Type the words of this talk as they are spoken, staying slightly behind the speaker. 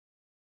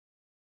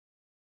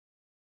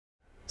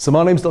So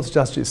my name is Dr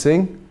Jasjit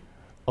Singh.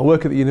 I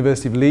work at the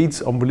University of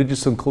Leeds on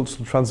religious and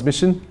cultural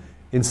transmission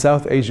in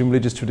South Asian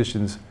religious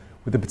traditions,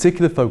 with a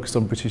particular focus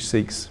on British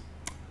Sikhs.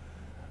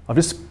 I've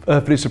just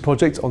finished a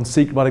project on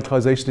Sikh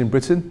radicalisation in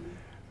Britain,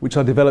 which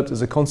I developed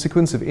as a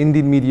consequence of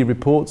Indian media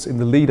reports in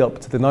the lead up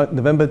to the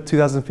November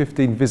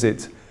 2015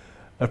 visit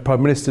of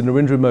Prime Minister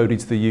Narendra Modi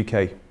to the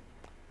UK.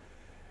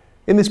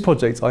 In this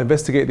project, I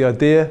investigate the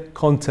idea,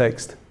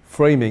 context,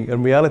 framing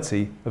and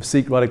reality of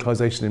Sikh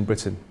radicalisation in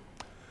Britain.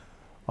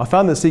 I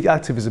found that Sikh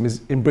activism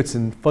in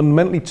Britain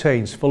fundamentally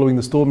changed following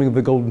the storming of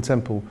the Golden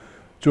Temple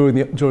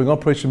during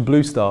Operation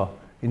Blue Star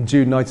in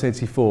June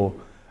 1984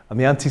 and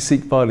the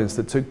anti-Sikh violence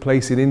that took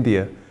place in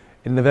India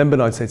in November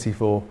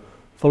 1984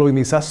 following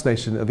the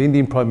assassination of the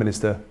Indian Prime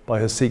Minister by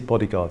her Sikh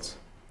bodyguards.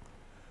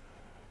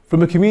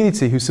 From a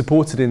community who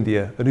supported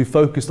India and who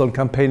focused on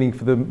campaigning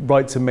for the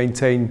right to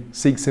maintain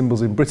Sikh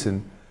symbols in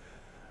Britain,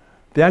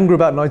 the anger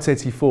about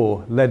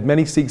 1984 led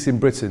many Sikhs in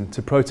Britain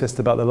to protest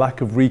about the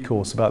lack of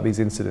recourse about these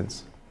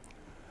incidents.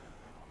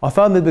 I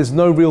found that there's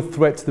no real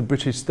threat to the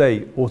British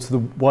state or to the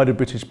wider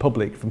British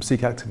public from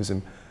Sikh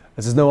activism,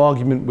 as there's no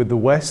argument with the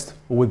West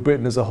or with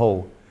Britain as a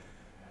whole.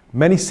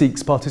 Many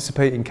Sikhs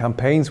participate in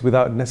campaigns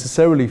without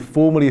necessarily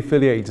formally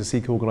affiliating to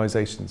Sikh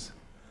organisations.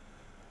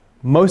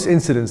 Most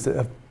incidents that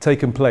have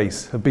taken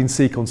place have been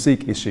Sikh on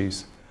Sikh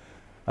issues,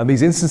 and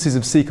these instances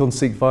of Sikh on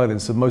Sikh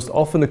violence are most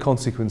often a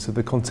consequence of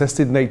the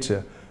contested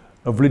nature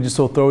of religious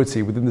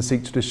authority within the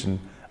Sikh tradition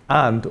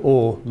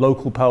and/or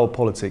local power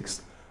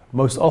politics,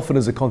 most often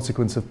as a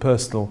consequence of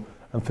personal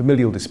and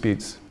familial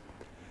disputes.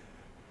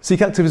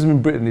 Sikh activism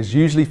in Britain is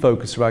usually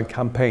focused around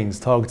campaigns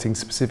targeting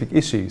specific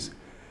issues.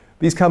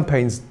 These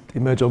campaigns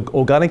emerge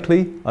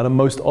organically and are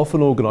most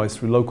often organised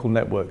through local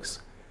networks.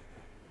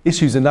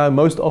 Issues are now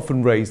most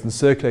often raised and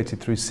circulated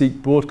through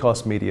Sikh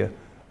broadcast media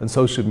and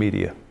social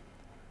media.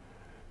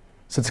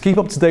 So to keep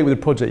up to date with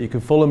the project, you can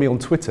follow me on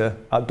Twitter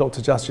at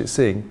Dr Jasjit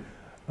Singh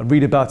and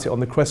read about it on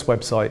the CREST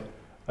website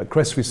at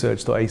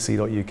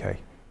crestresearch.ac.uk.